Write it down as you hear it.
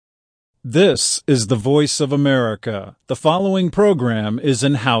This is the voice of America. The following program is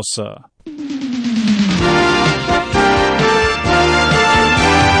in Hausa.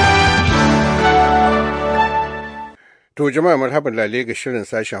 To jama'a marhaban lale ga shirin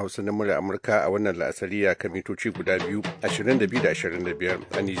sashen Hausa na murya Amurka a wannan la'asariya kan mitoci guda biyu, 22 da 25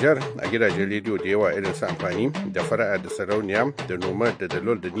 a Nijar a gidajen rediyo da yawa irin su amfani da fara'a da sarauniya da noma da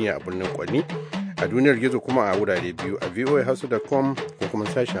dalol da niyya a birnin Kwani. A duniyar gizo kuma a wurare biyu a voahausa.com ko kuma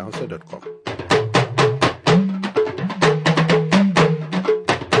sashen hausa.com.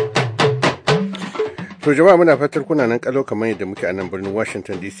 To jama'a muna fatar kuna nan kalau kamar yadda muke a nan birnin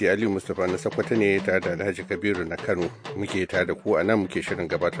Washington DC. Aliyu Mustapha na Sokoto ne tare da Alhaji Kabiru na Kano muke tare da ku a nan muke shirin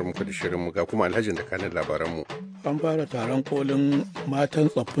gabatar muku da shirin mu ga kuma Alhajin da kanin labaran mu. An fara taron kolin matan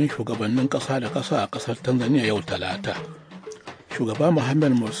tsaffin shugabannin kasa da kasa a kasar Tanzania yau Talata. Shugaba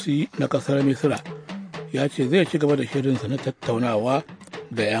Muhammad Morsi na kasar Misira ya ce zai ci gaba da shirinsa na tattaunawa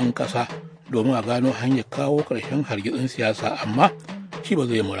da 'yan kasa domin a gano hanyar kawo ƙarshen hargitsin siyasa, amma shi ba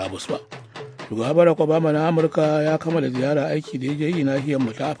zai murabus ba. Shugaba Barack Obama na Amurka ya kammala ziyara aiki da ya je yi nahiyar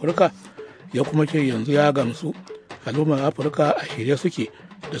mu ta Afirka, ya kuma ce yanzu ya gamsu al'ummar Afirka a shirye suke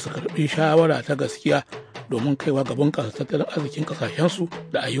da su karɓi shawara ta gaskiya domin kaiwa ga bunƙasa tattalin arzikin ƙasashensu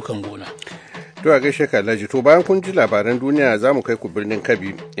da ayyukan gona. To a gaishe ka Alhaji, to bayan kun ji labaran duniya za mu kai ku birnin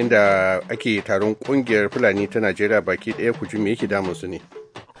Kabi inda ake taron ƙungiyar Fulani ta Najeriya baki ɗaya, ku ji me yake damun su ne.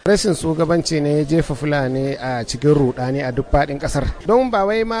 Rashin shugabanci ne ya jefa Fulani a cikin rudani a duk faɗin ƙasar. Don ba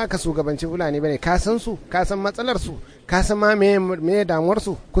wai ma ka shugabanci Fulani bane, ka san su, ka san matsalar su, ka san ma me damuwar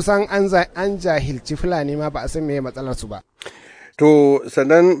su. Kusan an jahilci Fulani ma ba a san me matsalar su ba. To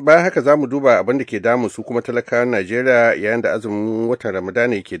sannan bayan haka za mu duba abin da ke damun su kuma talakawan Najeriya yayin da azumin watan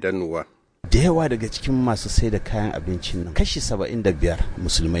Ramadana yake dannowa. Da yawa daga cikin masu sai da kayan abincin nan kashi 75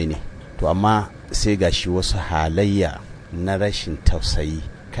 musulmai ne. To amma sai gashi wasu halayya na rashin tausayi,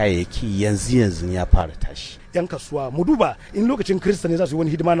 kayayyaki yanzu ya fara tashi. Yan kasuwa mu duba, in lokacin Kirista ne za su yi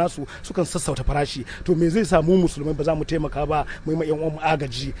wani hidima nasu sukan sassauta farashi, to me zai samu musulmai ba za mu taimaka ba mu yi ma yan uwan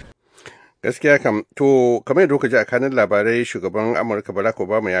agaji. Gaskiya kam, to kamar yadda kuka ji a kanin labarai, shugaban Amurka Barack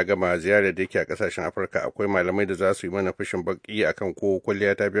Obama ya gama ziyarar da yake a kasashen Afirka. Akwai malamai da za su yi mana fashin baki akan ko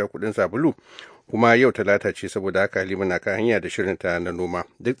kwalliya ta biya kuɗin sabulu, kuma yau Talata ce, saboda haka Halima na kan hanya da shirin ta na noma.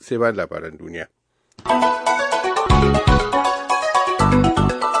 Duk sai ba labaran duniya.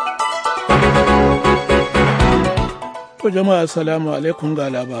 To jama'a assalamu alaikum ga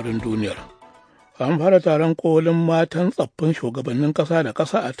labarin duniyar. An fara taron kolin matan tsaffin shugabannin ƙasa da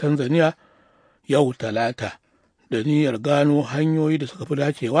ƙasa a Tanzania yau Talata da niyyar gano hanyoyi da suka fi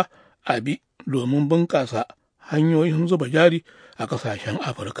dacewa a bi domin bunƙasa hanyoyin zuba jari a ƙasashen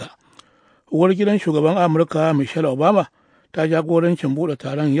Afirka. Uwar gidan shugaban Amurka Michelle Obama ta jagorancin buɗe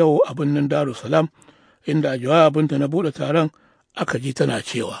taron yau a birnin Darussalam, inda a jawabinta na buɗe taron aka ji tana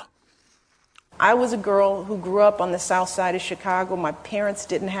cewa, I was a girl who grew up on the south side of Chicago. My parents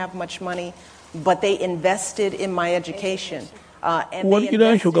didn't have much money, but they invested in my education. Uwar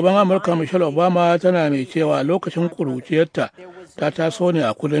gidan shugaban Amurka Michelle Obama tana mai cewa lokacin ƙuruciyarta ta taso ne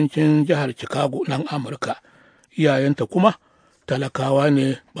a kudancin jihar Chicago nan Amurka. Iyayenta kuma talakawa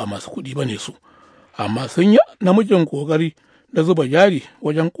ne, ba masu kuɗi ba ne su, amma sun yi namijin ƙoƙari da zuba jari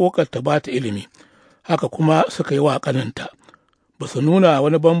wajen ƙoƙarta ba ta ilimi. Haka kuma suka yi wa ƙaninta. Ba su nuna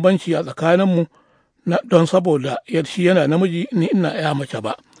wani bambanci a tsakaninmu don saboda shi yana namiji ni ina ya mace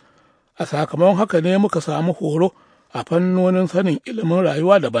ba. A sakamakon haka ne muka samu horo a fannonin sanin ilimin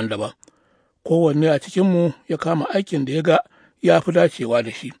rayuwa daban-daban. Kowanne a cikinmu ya kama aikin da ya ga ya fi dacewa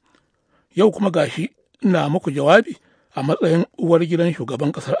da shi. Yau kuma gashi ina muku jawabi a matsayin uwar gidan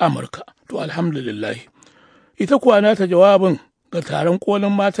shugaban ƙasar Amurka. To alhamdulillah. Ita kuwa nata jawabin ga taron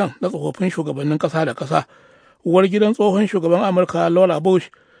kolin matan na tsofaffin shugabannin ƙasa da ƙasa. Uwar gidan tsohon shugaban Amurka Laura Bush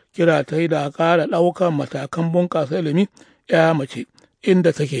kira ta yi da ƙara ɗaukan matakan bunƙasa ilimi ya mace,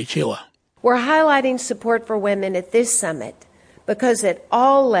 inda take cewa, We're highlighting support for women at this summit because at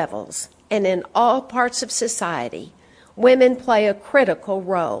all levels and in all parts of society, women play a critical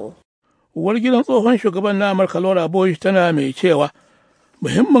role. Uwar gidan tsohon shugaban na Amurka Laura Bush tana mai cewa,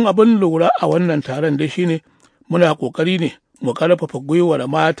 muhimmin abin lura a wannan taron da shine muna ƙoƙari ne mu ƙarfafa gwiwar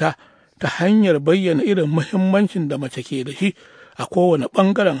mata ta hanyar bayyana irin muhimmancin da mace ke da shi a kowane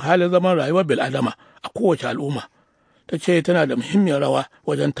ɓangaren halin zaman rayuwar bil'adama a kowace al'umma. Ta ce tana da muhimmiyar rawa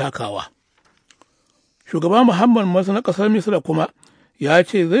wajen takawa. Shugaba Muhammad Morsi na ƙasar Misira kuma ya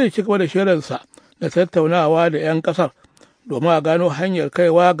ce zai ci gaba da shirinsa da tattaunawa da 'yan ƙasar domin a gano hanyar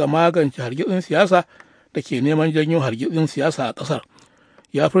kaiwa ga magance hargitsin siyasa da ke neman janyo hargitsin siyasa a ƙasar.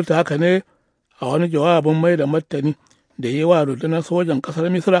 Ya furta haka ne a wani jawabin mai da martani da yi wa rundunar sojan ƙasar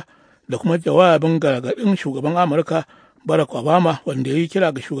Misira da kuma jawabin gargaɗin shugaban Amurka Barack Obama, wanda ya yi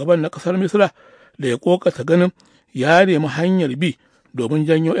kira ga shugaban na ƙasar Misra da ya ƙoƙata ganin ya nemi hanyar bi domin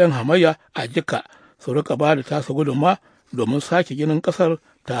janyo 'yan hamayya a jika su rika ba da tasa gudunma domin sake ginin ƙasar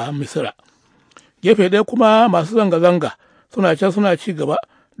ta Misra. Gefe ɗaya kuma masu zanga-zanga suna can suna ci gaba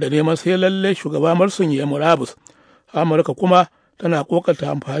da neman sai lalle shugaba Morsi ya murabus. Amurka kuma tana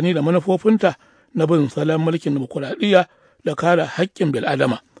ƙoƙarta amfani da manufofinta na bin salon mulkin dimokuraɗiyya da kare haƙƙin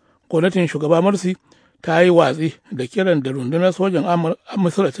bil'adama. Gwamnatin shugaba Morsi ta yi watsi da kiran da rundunar sojan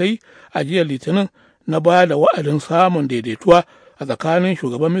Misra ta yi a jiya Litinin na ba da wa'adin samun daidaituwa a tsakanin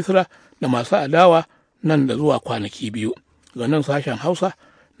shugaban Misra da masu adawa nan da zuwa kwanaki 2. Ga nan sashen Hausa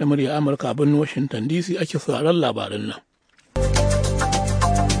na murya Amurka birnin Washington DC ake sauraron labarin nan.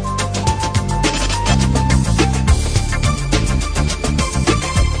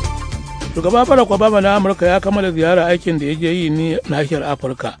 Shugaba Barack Obama na Amurka ya kammala ziyara aikin da ya je yi ni nahiyar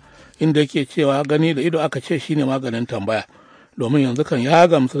Afirka, inda yake cewa gani da ido aka ce shine maganin tambaya, domin yanzu kan ya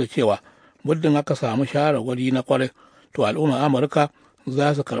gamsu da cewa muddin aka samu shawarwari na kwarai to al'ummar Amurka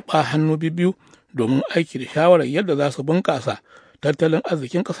za su karɓa hannu biyu domin aiki da shawarar yadda za su bunƙasa tattalin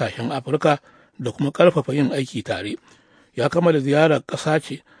arzikin ƙasashen Afirka da kuma ƙarfafa yin aiki tare. Ya kammala ziyarar ƙasa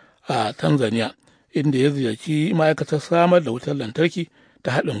ce a Tanzania, inda ya ziyarci ma'aikatar samar da wutar lantarki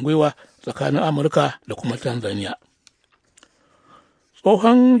ta haɗin gwiwa tsakanin Amurka da kuma Tanzania.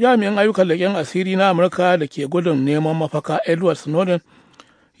 Tsohon jami'in ayyukan leƙen asiri na Amurka da ke gudun neman mafaka Edward Snowden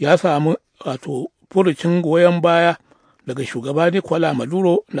ya samu furucin goyon baya daga shugaba Nicolas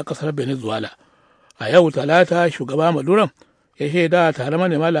Maduro na ƙasar Venezuela. A yau Talata shugaba Maduro ya shaida tare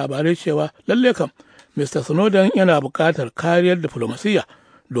manema labarai cewa lalle kam Mr. Snowden yana buƙatar kariyar diflomasiyya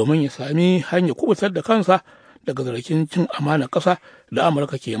domin ya sami hanyar kubutar da kansa daga zargin cin amanar ƙasa da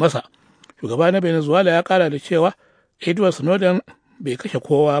Amurka ke masa. Shugaba na Venezuela ya ƙara da cewa Edward Snowden bai kashe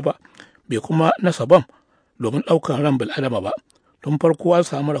kowa ba, bai kuma nasa bam domin ɗaukar ran bil'adama ba. Tun farko an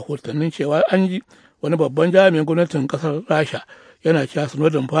samu rahotannin cewa an ji wani babban jami'in gwamnatin ƙasar Rasha yana cewa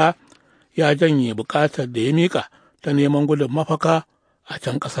Snowden fa ya janye buƙatar da ya mika ta neman gudun mafaka a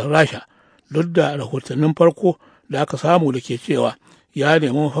can ƙasar Rasha, duk da rahotannin farko da aka samu da ke cewa ya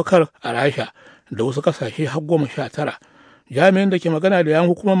nemi mafakar a Rasha da wasu ƙasashe har 19. Jami'in da ke magana da yan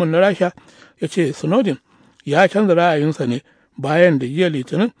hukumomin na Rasha ya ce Snowden ya canza ra'ayinsa ne bayan da jiya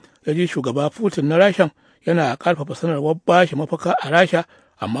Litinin ya ji shugaba Putin na Rashan yana ƙarfafa sanarwar bashi mafaka a Rasha,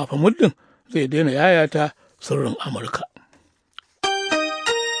 amma fa muddin zai daina yayata sirrin Amurka.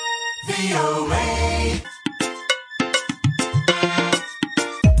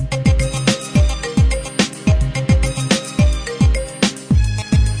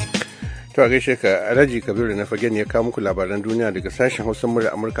 To a gaishe ka Alhaji Kabiru na Fagen ya kawo muku labaran duniya daga sashen Hausa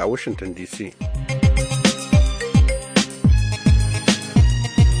murya Amurka a Washington DC.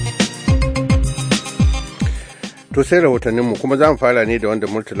 To sai rahotanninmu kuma za mu fara ne da wanda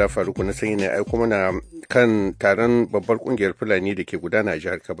Murtala Faruku na sanyi ne aiko mana kan taron babbar kungiyar Fulani da ke gudana a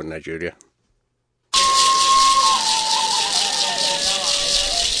jihar Kebbi, Najeriya.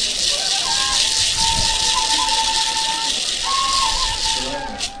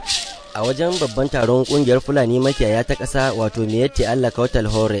 A wajen babban taron kungiyar Fulani makiyaya ta ƙasa wato Miyetti Allah Kautal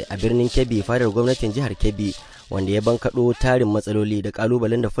Hore a birnin Kebbi fadar gwamnatin jihar Kebbi, wanda ya bankaɗo tarin matsaloli da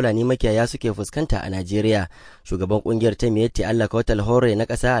ƙalubalen da Fulani makiyaya suke fuskanta a Najeriya. Shugaban kungiyar ta Miyetti Allah Kautal Hore na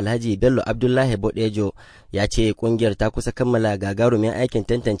ƙasa Alhaji Bello Abdullahi Bodejo ya ce kungiyar ta kusa kammala gagarumin aikin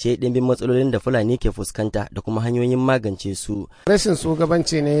tantance ɗimbin matsalolin da Fulani ke fuskanta da kuma hanyoyin magance su. Rashin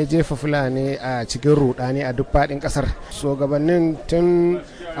shugabanci ne ya jefa Fulani a cikin rudani a duk faɗin ƙasar. Shugabannin tun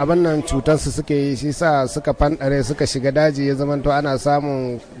abin nan cutarsu suke yi, shi sa suka fanɗare suka shiga daji, ya zamanto ana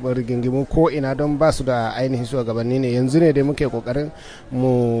samun rigingimu ko ina don ba su da ainihin shugabanni ne. Yanzu ne dai muke kokarin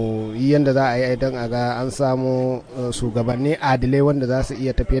mu yi yadda za a yi don a ga an samu shugabanni adilai wanda za su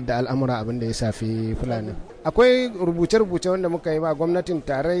iya tafiyar da al'amura abin da ya shafi Fulani. Akwai rubuce-rubuce wanda muka yi ma gwamnatin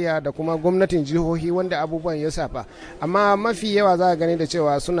tarayya da kuma gwamnatin jihohi wanda abubuwan ya shafa, amma mafi yawa za a gani da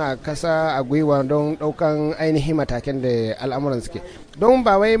cewa suna kasa a gwiwa don ɗaukan ainihin matakan da al'amuran suke. Don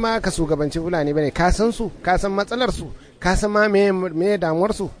ba wai ma ka shugabanci Fulani bane, ka san su, ka san matsalar su, ka san ma me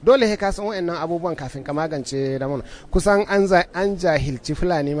damuwar su, dole sai ka san wayannan abubuwan kafin ka magance damuwar. Kusan an jahilci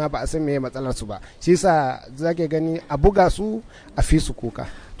Fulani ma ba a san me matsalar su ba, shi yasa zake gani a buga su a fi su kuka.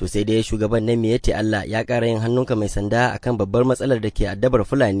 To sai dai shugaban na Miyetti Allah ya ƙara yin hannunka mai sanda akan babbar matsalar da ke addabar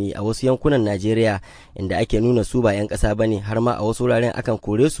Fulani a wasu yankunan Najeriya, inda ake nuna su ba 'yan ƙasa bane, har ma a wasu wuraren akan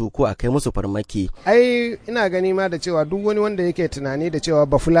kore su ko a kai musu farmaki. Ai ina gani ma da cewa duk wani wanda yake tunani da cewa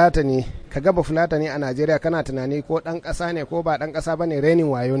ba Fulata ne, kaga ba Fulata ne a Najeriya kana tunani ko ɗan ƙasa ne ko ba ɗan ƙasa ba ne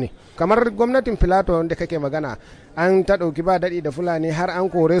renin wayo ne. Kamar gwamnatin Filato wanda kake magana an ta ɗauki ba daɗi da Fulani har an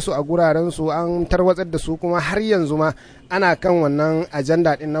kore su a guraren su an tarwatsar da su kuma har yanzu ma ana kan wannan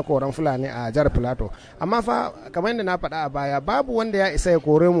ajanda ɗin na koren Fulani a jihar Filato. Amma fa kamar yadda na faɗa a baya babu wanda ya isa ya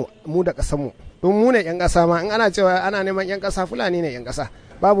kore mu da ƙasarmu. Don mu ne 'yan ƙasa ma in ana cewa ana neman 'yan ƙasa Fulani ne 'yan ƙasa.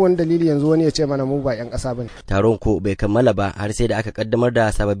 Babu wani dalili yanzu wani ya ce mana mu ba 'yan ƙasa ba ne. Taron ko bai kammala ba har sai da aka kaddamar da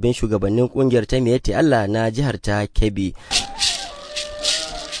sababbin shugabannin kungiyar ta Miyetti Allah na jihar ta Kebbi.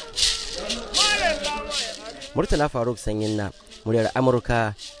 Murtala Faruk Sanyin na muryar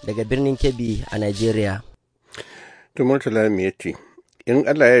Amurka daga birnin Kebbi a Najeriya. To Murtala Miyetti, in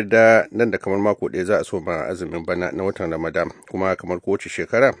Allah ya yarda nan da kamar mako ɗaya za a so ma azumin bana na watan Ramadan, kuma kamar kowace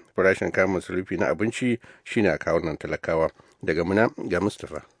shekara farashin kayan masarufi na abinci shine a kawunan talakawa. Daga Muna ga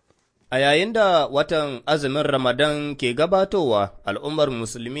Mustapha. A yayin da watan azumin Ramadan ke gabatowa, al'ummar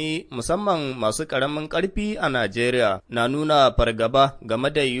musulmi musamman masu ƙaramin ƙarfi a Najeriya na nuna fargaba game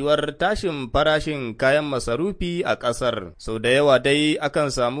da yiwuwar tashin farashin kayan masarufi a ƙasar. Sau da yawa dai akan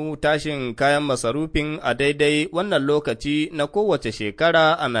samu tashin kayan masarufin a daidai wannan lokaci na kowace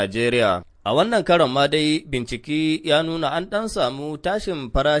shekara a Najeriya. A wannan karon ma dai bincike ya nuna an ɗan samu tashin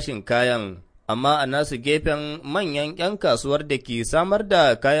farashin kayan. Amma a nasu gefen manyan 'yan kasuwar da ke samar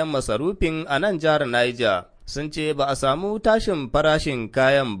da kayan masarufin a nan jihar Niger sun ce ba a samu tashin farashin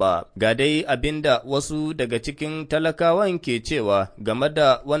kayan ba, ga dai abinda wasu daga cikin talakawan ke cewa game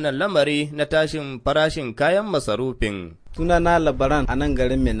da wannan lamari na tashin farashin kayan masarufin. Sunana Labaran a nan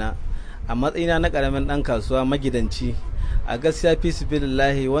garin Mina, a matsayina na ƙaramin ɗan kasuwa magidanci. A gaskiya fi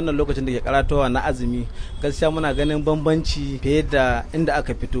sibilillahi wannan lokacin da ke karatowa na azumi gaskiya muna ganin bambanci fiye da inda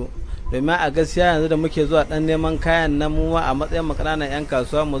aka fito. Domin a gaskiya yanzu da muke zuwa dan neman kayan nan mu a matsayin mu kananan yan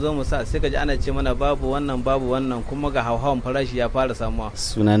kasuwa mu zo mu sa sai kaji ana ce mana babu wannan kuma ga hauhawan farashi ya fara samuwa.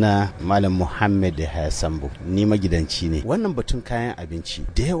 Sunana Malam Muhammad Hassanbu, ni magidanci ne. Wannan batun kayan abinci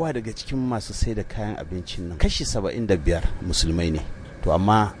da yawa daga cikin masu sai da kayan abincin nan kashi 75 musulmai ne. To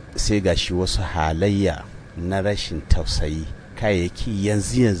amma sai gashi wasu halayya na rashin tausayi kayayyaki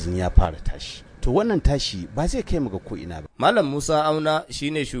yanzu ya fara tashi. To wannan tashi ba zai kai mu ga ko'ina ba. Malam Musa Auna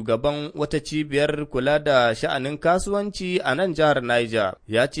shine shugaban wata cibiyar kula da sha'anin kasuwanci a nan jihar Niger.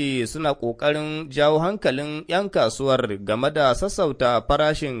 Ya ce suna ƙoƙarin jawo hankalin 'yan kasuwar game da sassauta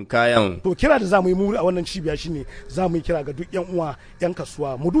farashin kayan. To kira da za mu yi mu a wannan cibiya shine za mu yi kira ga duk 'yan uwa 'yan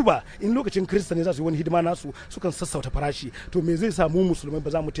kasuwa. Mu duba in lokacin Kirista ne za su yi wani hidima nasu sukan sassauta farashi. To me zai sa mu musulmai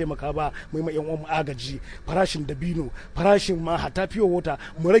ba za mu taimaka ba mu yi ma 'yan uwan mu agaji, farashin dabino, farashin ma hatta fiyo wata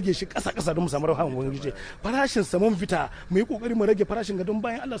mu rage shi ƙasa-ƙasa don mu samu rahama ubangiji. Farashin saman fita mu yi kokari mu rage farashin ga don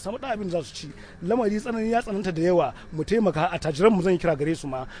bayan Allah samu da abin za su ci. Lamari tsanani ya tsananta da yawa, mu taimaka a tajiran mu zan kira gare su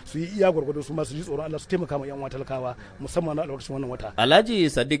ma su yi iya gwargwado su ma su ji tsoron Allah su taimaka ma yan uwa talakawa musamman a lokacin wannan wata. Alhaji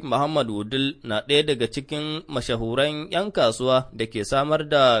Sadiq Muhammad Wudul na ɗaya daga cikin mashahuran yan kasuwa da ke samar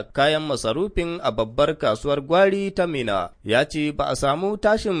da kayan masarufin a babbar kasuwar Gwari ta Mina. Ya ce ba a samu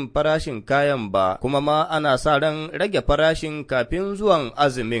tashin farashin kayan ba, kuma ma ana sa ran rage farashin kafin zuwan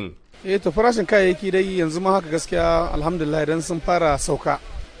azumin. To farashin kayayyaki dai yanzu ma haka gaskiya alhamdulillah idan sun fara sauka,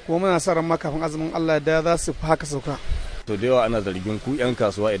 kuma muna sa ran ma kafin azumin Allah da za su haka sauka. To da yawa ana zargin ku 'yan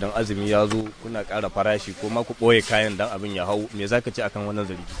kasuwa idan azumi ya zo kuna ƙara farashi ko ma ku ɓoye kayan dan abin ya hau, me zaka ce akan wannan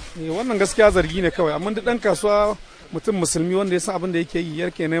zargi? Wannan gaskiya zargi ne kawai, amma duk ɗan kasuwa mutum musulmi wanda ya san abin da yake yi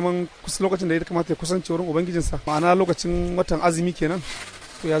yake neman lokacin da ya kamata ya kusanci wurin ubangijinsa, ma'ana lokacin watan azumi kenan.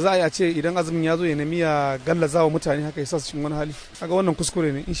 To ya za a ce idan azumin ya zo ya nemi ya gallaza wa mutane haka ya sa su cikin wani hali, kaga wannan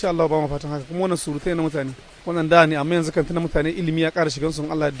kuskure ne. Insha Allah ba mu fatan haka, kuma wannan surutai na mutane wannan da ne, amma yanzu kan tana mutane ilimi ya ƙara shigan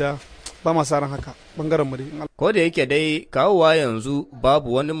sun Allah da ba ma sa ran haka bangaren mu dai. Ko da yake dai kawowa yanzu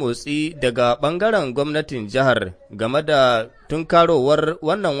babu wani motsi daga bangaren gwamnatin jihar game da tunkarowar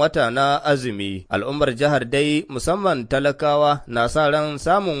wannan wata na azumi, al'ummar jihar dai musamman talakawa na sa ran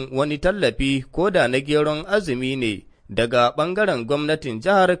samun wani tallafi ko da na geron azumi ne daga ɓangaren gwamnatin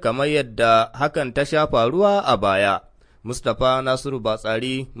jihar kamar yadda hakan ta sha faruwa a baya. Mustapha Nasiru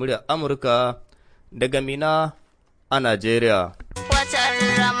Batsari, muryar Amurka daga Mina a Najeriya. Watan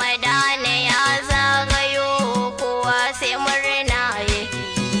Ramadana ya zagayo, kowa sai murna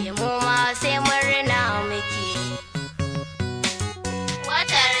yake, mu ma sai murna muke.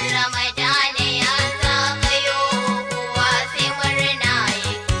 Watan Ramadana ya zagayo, kowa sai murna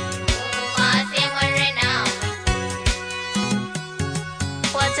yake, mu ma sai murna muke.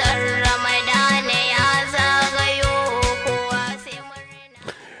 Watan Ramadana ya zagayo, kowa sai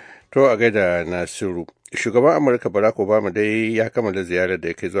murna. To a gaida Nasiru. Shugaban Amurka Barack Obama dai ya kammala ziyarar da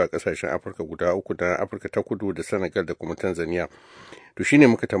ya kai zuwa kasashen Afirka guda uku da Afirka ta Kudu da Senegal da kuma Tanzania. To shine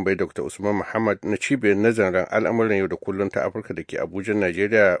muka tambayi Dr. Usman Muhammad na cibiyar nazarin al'amuran yau da kullum ta Afirka da ke Abuja,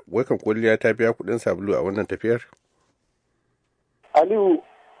 Najeriya, wai kan kwalliya ta biya kuɗin sabulu a wannan tafiyar? Aliyu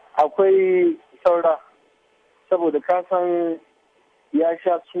akwai saura saboda kasan ya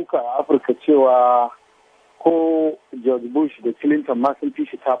sha suka a Afirka cewa ko George Bush da Clinton ma sun fi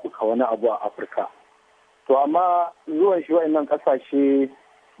shi tabuka wani abu a Afirka. To amma zuwan shi wa'annan kasashe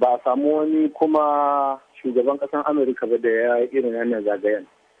ba a samu wani kuma shugaban kasan Amurka ba da ya irin wannan zagayen.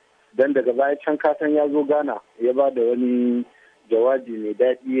 Dan daga baya can kasan ya zo Ghana ya ba da wani jawabi mai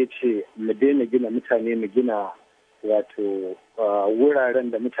daɗi ya ce mu daina gina mutane mu gina wato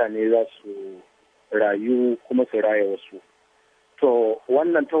wuraren da mutane za su rayu kuma su raya wasu. To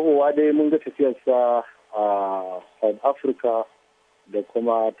wannan tahowa dai mun ga tafiyarsa a South Africa da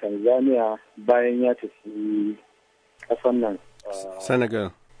kuma Tanzania bayan ya tafi ƙasar nan.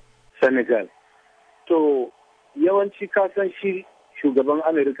 Senegal. To yawanci kasan shi shugaban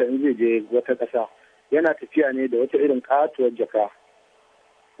Amerika in zai je wata ƙasa yana tafiya ne da wata irin katuwar jaka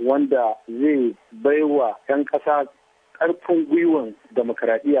wanda zai baiwa 'yan ƙasa ƙarfin gwiwan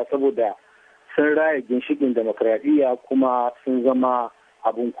demokradiyya saboda sun raya ginshikin demokradiyya kuma sun zama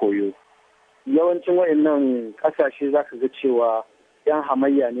abin koyo. Yawancin waɗannan ƙasashe za ka ga cewa 'yan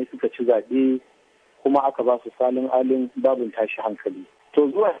hamayya ne suka ci zaɓe kuma aka ba su salin alin babin tashi hankali. To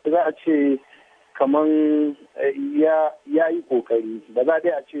zuwa za a ce kamar ya yi ƙoƙari, ba za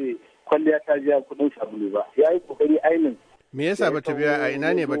dai a ce kwalliya ta biya kuɗin sabulu ba, ya yi ƙoƙari ainin. Me yasa bata biya, a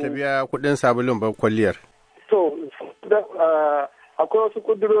ina ne bata biya kuɗin sabulun ba kwalliyar? To, akwai wasu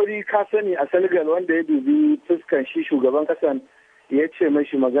kudurori ka sani a Senegal wanda ya dubi fuskan shi shugaban kasan ya ce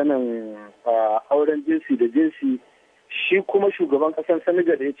mashi maganan auren jinsi da jinsi, shi kuma shugaban kasan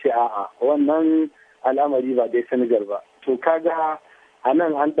Senegal ya ce a'a wannan al'amari ba dai Senegal ba. To kaga a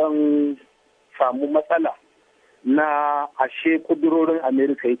nan an dan samu matsala na ashe kudurorin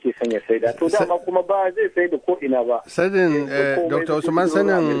Amerika yake sanya saida. To dama kuma ba zai sai da ko ina ba. Sanin Dr. Usman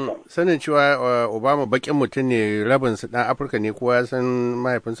sanin cewa Obama bakin mutum ne, rabin su dan Afirka ne, kowa ya san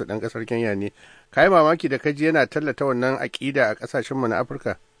mahaifinsa dan kasar Kenya ne. Kai mamaki da kaji yana tallata wannan akida a kasashen mu na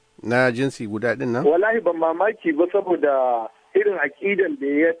Afirka na jinsi guda din nan? Wallahi ban mamaki ba saboda irin akidan da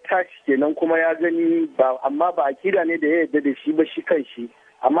ya tashi kenan kuma ya gani ba, amma ba akida ne da ya yarda da shi ba shi kan shi.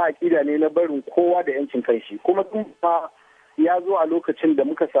 Amma aƙida ne na barin kowa da yancin kanshi kuma kuma ya zo a lokacin da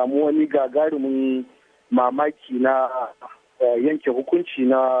muka samu wani gagarumin mamaki na yanke hukunci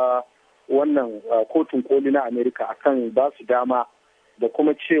na wannan kotun koli na Amerika akan ba su dama da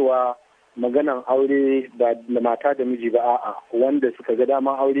kuma cewa maganan aure da mata da miji ba a'a wanda suka ga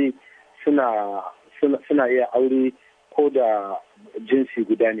daman aure suna iya aure ko da jinsi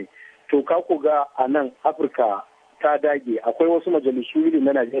guda ne. To ka ga a nan Afirka ta dage, akwai wasu majalisu irin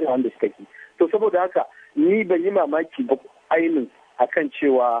na Najeriya wanda suka ki. To saboda haka ni ban yi mamaki ba ainin akan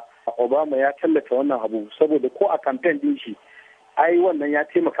cewa Obama ya tallata wannan abu saboda ko a kamfen din shi ai wannan ya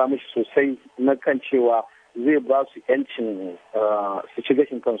taimaka mishi sosai na kan cewa zai ba su yancin su ci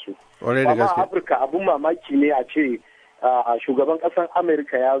gashin kansu. Amma a Afirka abun mamaki ne a ce shugaban kasan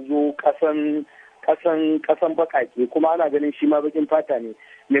Amerika ya zo kasan bakake kuma ana ganin shi ma bakin fata ne,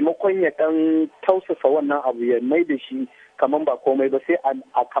 maimakon ya dan tausasa wannan abu ya mai da shi kaman ba komai ba sai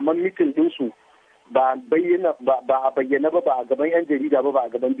a kaman mitin dinsu ba a bayyana ba a gaban yan jarida ba a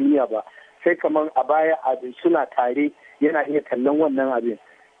gaban duniya ba, sai kaman a baya suna tare yana iya kallon wannan abin.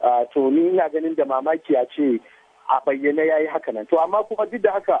 To ni ina ganin da mamaki a ce a bayyana yayi haka nan. To amma kuma duk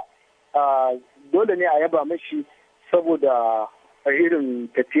da haka dole ne a yaba mashi saboda irin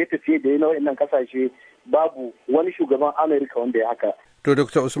tafiye-tafiye da ya na wa'annan kasashe babu wani shugaban Amerika wanda ya haka. To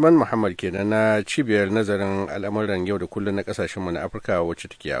Dr. Usman Muhammad kenan na cibiyar nazarin al'amuran yau da kullum na kasashenmu na Afirka wacce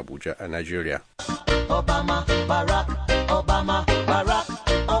take Abuja a Najeriya. Obama, Barack, Obama, Barack,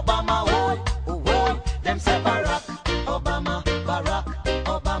 Obama, them say Barack, Obama, Barack,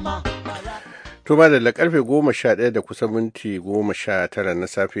 Obama. Tuma da karfe 11 da kusan minti 19 na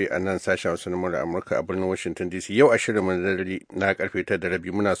safe a nan sashen Hausa na murar Amurka a birnin Washington DC. Yau a shirin dare na karfe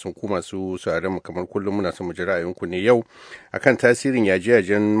 9:30 muna son ku masu sauraron mu kamar kullum muna son mu ji ra'ayinku ne yau akan tasirin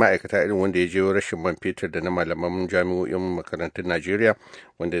yaje-yajen ma'aikata irin wanda ya je rashin man fetur da na malaman jami'o'in makarantun Najeriya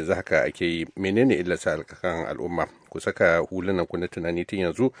wanda yanzu haka ake yi. Menene illarsa alƙakan al'umma? Ku saka hulunan ku na tunani tun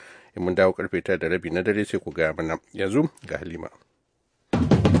yanzu, in mun dawo karfe 9:30 na dare sai ku ga mana. Yanzu ga Halima.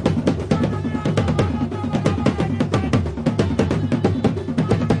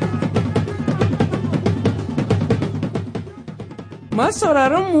 Masu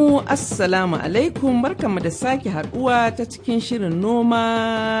mu Assalamu alaikum, barkanmu da sake haduwa ta cikin shirin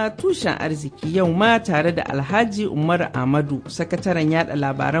noma tushen arziki yau ma tare da Alhaji Umar Ahmadu, sakataren yada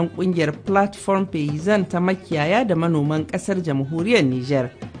labaran kungiyar Platform Payzan ta makiyaya da manoman kasar jamhuriyar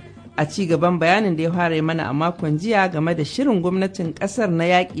Nijar. A ci gaban bayanin da ya fara mana a makon jiya game da shirin gwamnatin kasar na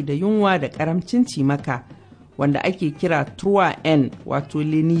yaƙi da yunwa da karamcin cimaka, wanda ake kira 3N wato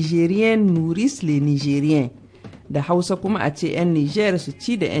Le Nigérien nourrissent les Nigériens, da Hausa kuma a ce 'yan Niger su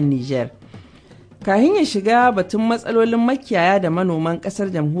ci da 'yan Niger. Kahin ya shiga batun matsalolin makiyaya da manoman kasar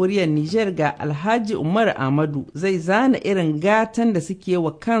jamhuriyar Nijar, ga Alhaji Umar Ahmadu zai zana irin gatan da suke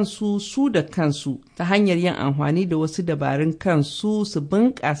wa kansu su da kansu ta hanyar yin amfani da wasu dabarun kansu su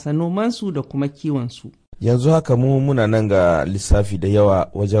bunƙasa nomansu da kuma kiwonsu. Yanzu haka muna nan ga lissafi da yawa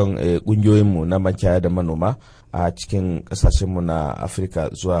wajen ƙungiyoyinmu na makiyaya da manoma a cikin ƙasashenmu na Afirka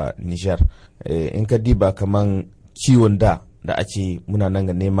zuwa Nijar. In ka diba kaman kiwon da ake muna nan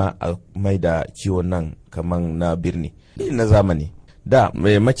ga nema a mai da kiwon nan kaman na birni na zamani. Da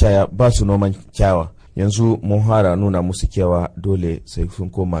makiyaya ba su noman kyawa, yanzu mun fara nuna musu kyawa, dole sai sun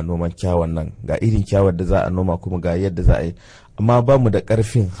koma noman kyawan nan, ga irin kyawar da za a noma kuma ga yadda za a yi, amma ba mu da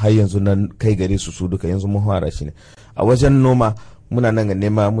karfin har yanzu nan kai gare su duka. Yanzu mun fara shi ne a wajen noma. Muna nan ga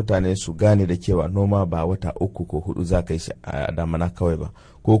nema mutane su gane da cewa noma ba wata 3 ko 4 za ka yi shi a damana kawai ba,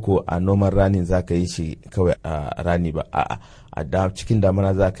 ko a noman rani za ka yi shi kawai a rani ba, a cikin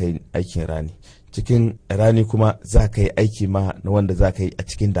damana za ka yi aikin rani, cikin rani kuma za ka yi aiki ma na wanda za ka yi a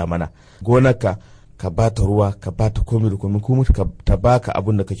cikin damana. Gonarka ka ba ta ruwa, ka ba ta komi da komi, kuma ta baka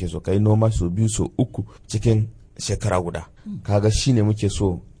abin da kake so, ka yi noma so 2 so 3 cikin shekara guda. Kaga shine muke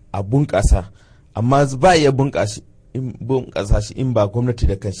so a bunƙasa, amma ba iya bunƙasa shi in ba gwamnati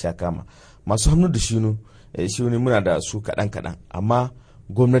da kan sha kama. Masu hannu da shinu muna da su kaɗan, amma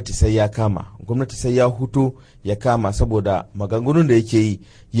gwamnati sai ya kama, gwamnati sai ya huto ya kama, saboda maganganun da yake yi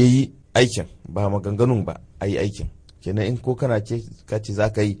ya yi aikin, ba maganganun ba a yi aikin. Kenan in ko kana ce za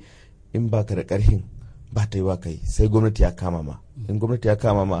ka yi, in ba ka da ƙarfin ba ta yi wa kai, sai gwamnati ya kama ma. In gwamnati ya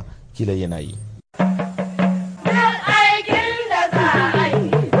kama ma, kila yana yi.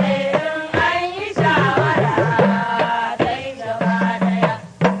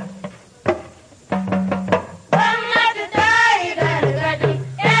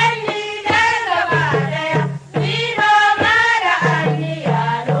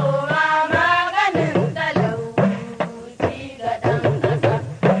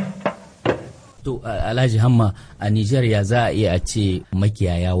 Alhaji Hamma, a Nijar ya za a iya a ce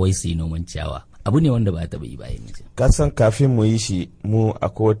makiyaya wai su yi noman ciyawa? Abu ne wanda ba a taɓa yi ba yin Nijar. Kasan kafin mu yi shi, mu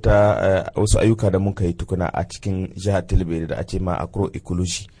akwai wasu ayyuka da muka yi tukuna a cikin jihar Tilbiri da ake ma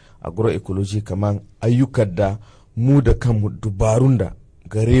agroecology. Agroecology kaman ayyukan da mu da kanmu, dubarun da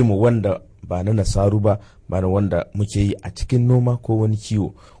gare mu wanda ba na nasaru ba na wanda muke yi a cikin noma ko wani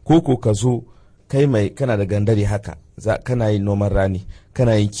kiwo. Ko ka zo kai mai kana da gandare haka, kana yin noman rani,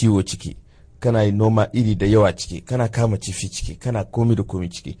 kana yin kiwo ciki, kana yi noma iri da yawa ciki, kana kama cifi ciki, kana komi da komi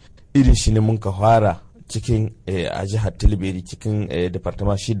ciki. Irin shi ne mun ka fara cikin a jihar Tilbiri, cikin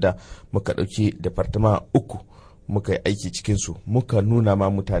departama 6 muka ɗauki departama 3 muka yi aiki cikinsu, muka nuna ma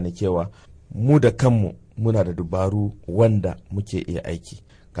mutane cewa mu da kanmu muna da dubaru wanda muke iya aiki.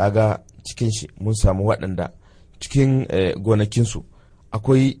 Kaga cikin shi mun samu waɗanda cikin gonakinsu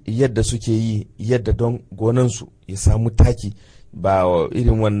akwai yadda suke yi, yadda don gonansu ya samu taki, ba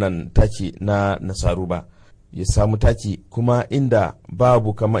irin wannan taki na nasaru ba, ya samu taki kuma inda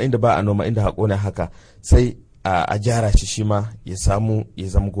babu, kama inda ba a noma, inda haƙo ne haka, sai a gyara shi ma ya samu ya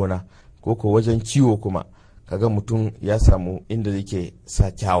zama gona. Ko wajen kiwo kuma kaga mutum ya samu inda yake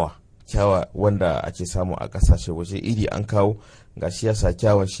sa kyawa wanda ake samu a ƙasashe waje, iri an kawo gashi ya sa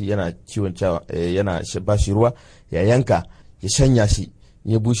kyawan shi, yana kiwon kyawa, yana ba shi ruwa, ya yanka, ya shanya shi,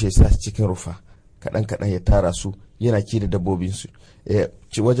 ya bushe sa cikin rufa, kaɗan ya tara su, yana ki da dabbobinsu.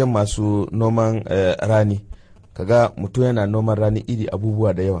 Wajen masu noman rani, kaga mutum yana noman rani iri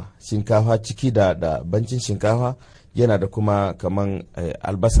abubuwa da yawa, shinkafa ciki da bancin shinkafa yana da kuma kaman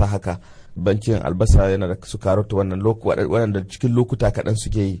albasa haka, bancin albasa yana da su karota, wannan cikin lokuta kaɗan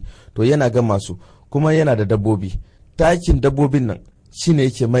suke yi, to yana ga masu kuma yana da dabbobi. Takin dabbobin nan shine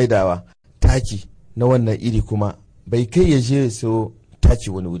yake maidawa taki na wannan iri, kuma bai kai ya je so taki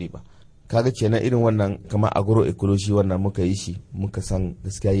wani wuri ba. Kaga kenan irin wannan kama agroecology wannan muka yi shi, muka san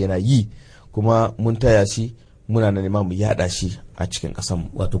gaskiya yana yi, kuma mun taya shi, muna na nema mu yada shi a cikin kasanmu.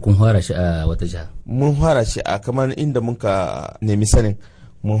 Wato kun fara shi a wata jiha? Mun fara shi a kamar inda muka nemi sanin,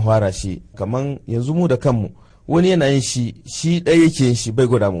 mun fara shi kamar yanzu mu da kanmu, wani yana yin shi ɗaya yake yin shi, bai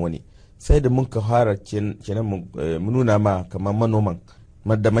gwada mu wani, sai da muka fara kenan mu nuna ma kamar manoman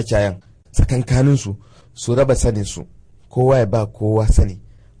da makiyayan tsakankaninsu su raba sanin su, kowa ya ba kowa sani,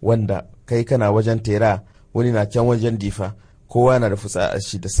 wanda kai kana wajen tera, wani na can wajen difa, kowa na da futsa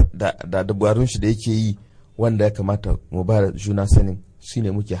shi da dabarun shi da yake yi, wanda ya kamata mu ba juna sanin,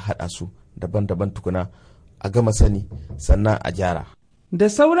 shine muke haɗa su daban-daban tukuna a gama sani, sannan a gyara. Da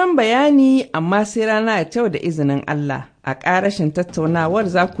sauran bayani amma sai rana a yau da izinin Allah. A ƙarashin tattaunawar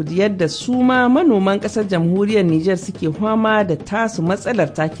za ku ji yadda su ma manoman ƙasar jamhuriyar Nijar suke fama da tasu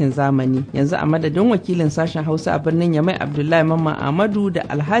matsalar takin zamani. Yanzu a madadin wakilin sashen Hausa a birnin Yamai Abdullahi Mamman Ahmadu da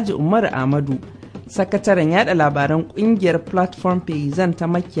Alhaji Umar Ahmadu, sakataren yada labaran ƙungiyar Platform Payzan ta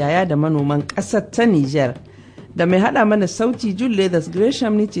makiyaya da manoman ƙasar ta Nijar. Da mai haɗa mana sauti Jude Leathers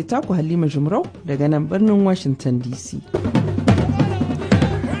Gresham ne ce taku Halima Jumrau daga nan birnin Washington DC.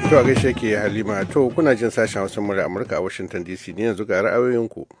 To a gaishe ke Halima, to kuna jin sashen Hausa murya Amurka a Washington DC ne, yanzu ga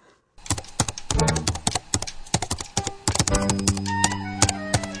ra'ayoyinku.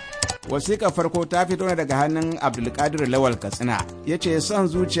 Wasiƙa farko ta fito ne daga hannun Abdulkadir Lawal Katsina. Ya ce son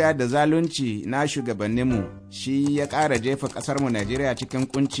zuciya da zalunci na shugabanninmu shi ya ƙara jefa ƙasarmu Najeriya cikin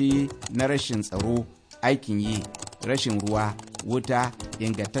kunci na rashin tsaro, aikin yi, rashin ruwa, wuta,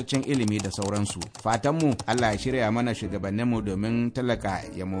 ingantaccen ilimi da sauransu. Fatanmu Allah ya shirya mana shugabanninmu domin talaka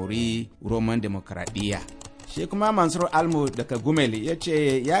ya mori roman demokradiyya. Shi kuma Mansur Almu daga Gumel ya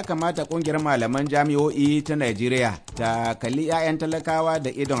ce ya kamata kungiyar malaman jami'o'i ta Najeriya ta kalli 'ya'yan talakawa da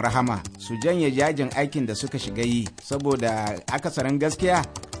idon rahama su janye yajin aikin da suka shiga yi, saboda akasarin gaskiya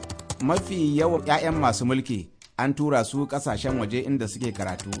mafi yawan 'ya'yan masu mulki an tura su kasashen waje inda suke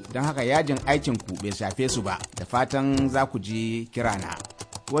karatu, don haka yajin aikin ku bai shafe su ba. Da fatan za ku ji kirana.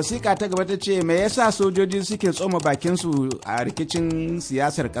 Wasiƙa ta gaba ta ce me yasa sojoji suke tsoma bakinsu a rikicin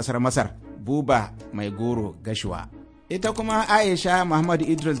siyasar ƙasar Masar? Buba Mai Goro Gashuwa. Ita kuma Aisha Muhammad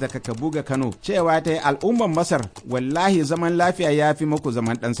Idris daga Kabuga Kano cewa ta yi al'umman Masar wallahi zaman lafiya ya fi muku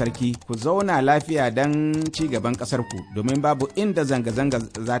zaman ɗan sarki, ku zauna lafiya don ci gaban ƙasarku, domin babu inda zanga-zanga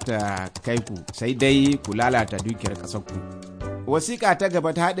za ta kai ku, sai dai ku lalata dukiyar ƙasarku. Wasiƙa ta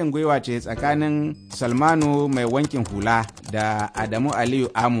gaba ta haɗin gwiwa ce tsakanin Salmanu mai wankin hula da Adamu Aliyu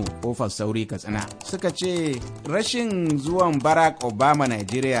Amu ƙofar sauri Katsina. Suka ce rashin zuwan Barack Obama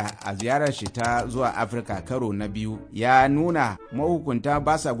Najeriya a ziyarar shi ta zuwa Afirka karo na biyu ya nuna mahukunta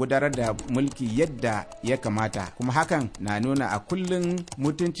ba sa gudanar da mulki yadda ya kamata, kuma hakan na nuna a kullum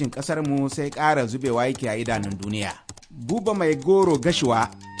mutuncin ƙasarmu sai ƙara zubewa yake a idanun duniya. Buba Mai Goro Gashuwa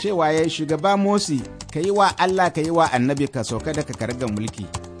cewa ya shugaba Morsi ka yi wa Allah ka yi wa annabi ka sauka daga karagar mulki.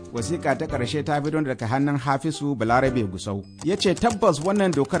 Wasiƙa ta ƙarshe ta fito daga hannun Hafisu Balarabe Gusau. Ya ce tabbas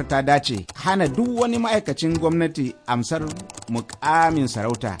wannan dokar ta dace hana duk wani ma'aikacin gwamnati amsar mukamin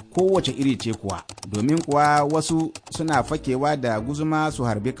sarauta kowace iri ce kuwa, domin kuwa wasu suna fakewa da guzuma su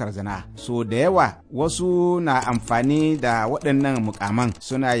harbi karzana. So da yawa wasu na amfani da waɗannan mukaman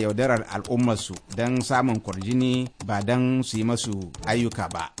suna yaudarar al'ummarsu don samun kwarjini ba don su yi masu ayyuka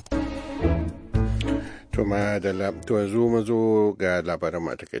ba. To yanzu mu zo ga labaran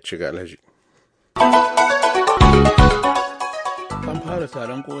mata kai ga Alhaji. An fara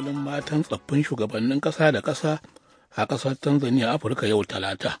taron kolin matan tsaffin shugabannin ƙasa da ƙasa a ƙasar Tanzania Afirka yau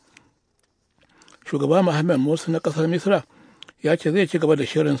Talata. Shugaba Muhammad Morsi na ƙasar Misra ya ce zai ci gaba da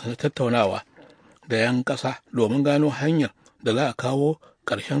shirinsa na tattaunawa da 'yan ƙasa domin gano hanyar da za a kawo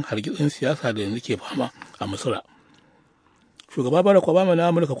ƙarshen hargitsin siyasa da yanzu ke fama a Misra. Shugaba Barack Obama na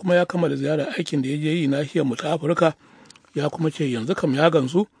Amurka kuma ya kammala ziyarar aikin da ya je yi nahiyar mu ta Afirka, ya kuma ce yanzu kam ya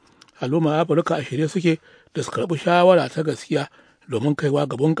gansu al'umma Afirka a shirye suke da su karɓi shawara ta gaskiya domin kaiwa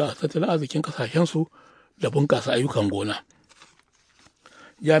ga bunƙasa tattalin arzikin ƙasashensu da bunƙasa ayyukan gona.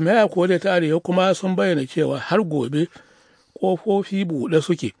 Jami'ai a Koriya ta Arewa kuma sun bayyana cewa har gobe ƙofofi buɗe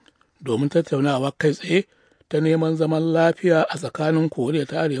suke domin tattaunawa kai tsaye ta neman zaman lafiya a tsakanin Koriya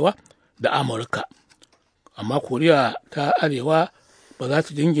ta Arewa da Amurka. Amma Koriya ta Arewa ba za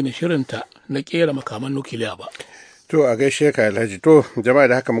ta jingina shirinta na ƙera makaman nukiliya ba. To a gaishe ka Alhaji. To jama'a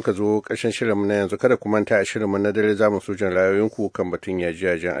da haka muka zo ƙarshen shirinmu na yanzu. Kada ku manta a shirinmu na dare za mu so jin ra'ayoyinku kan batun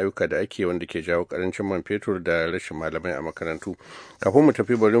yajiyajen ayyuka da ake wanda ke jawo ƙarancin man fetur da rashin malamai a makarantu. Kafin mu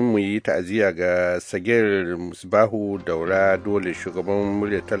tafi bari mu yi ta'aziyya ga Sagir Musbahu Daura Dole, shugaban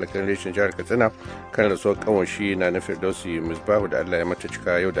muryar talakan reshen jihar Katsina, kan rasuwar kanwashi na Firdausi Musbahu da Allah ya mata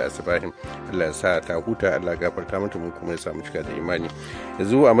cika yau da asibahin. Allah ya sa ta huta, Allah ya gafarta mata, mu kuma ya samu cika da imani.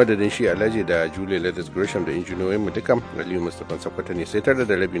 Yanzu a madadin shi Alhaji da Julie Leathers Gresham da injiniyoyin mu dukan Aliyu Mustapha Sakwata ne, sai tare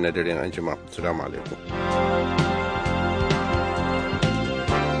da rabi na daren anjima. Assalamu alaikum.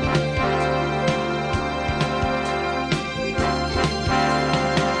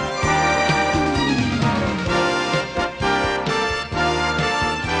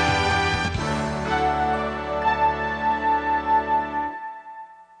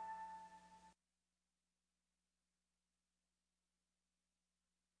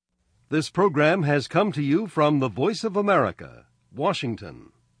 This program has come to you from the Voice of America,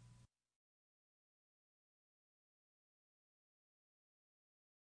 Washington.